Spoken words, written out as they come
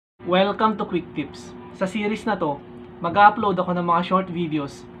Welcome to Quick Tips. Sa series na to, mag-upload ako ng mga short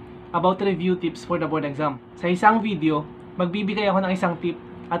videos about review tips for the board exam. Sa isang video, magbibigay ako ng isang tip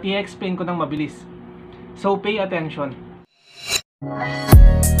at i-explain ko ng mabilis. So pay attention.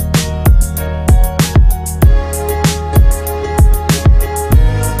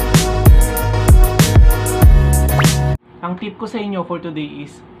 Ang tip ko sa inyo for today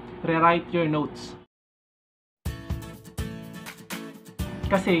is rewrite your notes.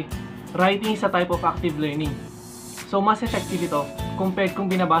 Kasi, writing is a type of active learning. So, mas effective ito compared kung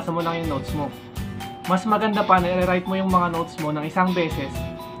binabasa mo lang yung notes mo. Mas maganda pa na i-write mo yung mga notes mo ng isang beses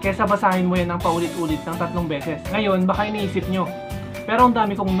kesa basahin mo yan ng paulit-ulit ng 3 beses. Ngayon, baka iniisip nyo, pero ang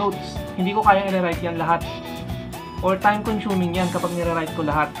dami kong notes, hindi ko kayang i-write yan lahat. Or time-consuming yan kapag nire-write ko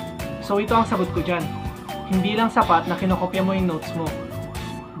lahat. So, ito ang sagot ko dyan. Hindi lang sapat na kinokopya mo yung notes mo.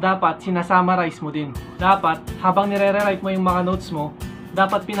 Dapat sinasummarize mo din. Dapat, habang nire-write mo yung mga notes mo,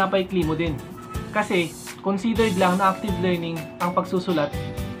 dapat pinapaikli mo din. Kasi, considered lang na active learning ang pagsusulat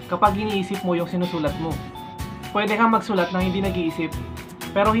kapag iniisip mo yung sinusulat mo. Pwede kang magsulat ng hindi nag-iisip,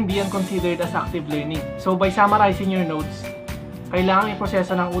 pero hindi yan considered as active learning. So, by summarizing your notes, kailangan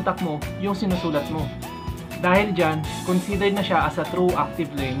iproseso ng utak mo yung sinusulat mo. Dahil dyan, considered na siya as a true active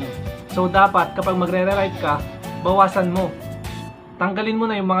learning. So, dapat kapag magre-rewrite ka, bawasan mo. Tanggalin mo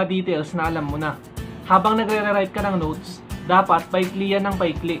na yung mga details na alam mo na. Habang nagre-rewrite ka ng notes, dapat paikli yan ng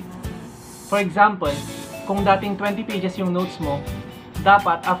paikli. For example, kung dating 20 pages yung notes mo,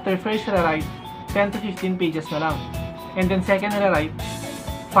 dapat after first rewrite, 10 to 15 pages na lang. And then second rewrite,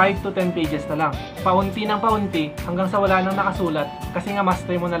 5 to 10 pages na lang. Paunti ng paunti hanggang sa wala nang nakasulat kasi nga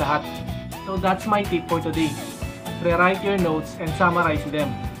master mo na lahat. So that's my tip for today. Rewrite your notes and summarize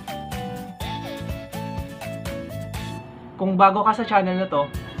them. Kung bago ka sa channel na to,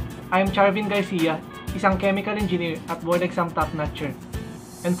 I am Charvin Garcia, isang chemical engineer at board exam Topnotcher.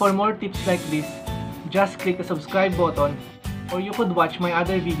 And for more tips like this, just click the subscribe button or you could watch my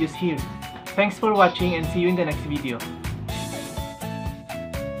other videos here. Thanks for watching and see you in the next video.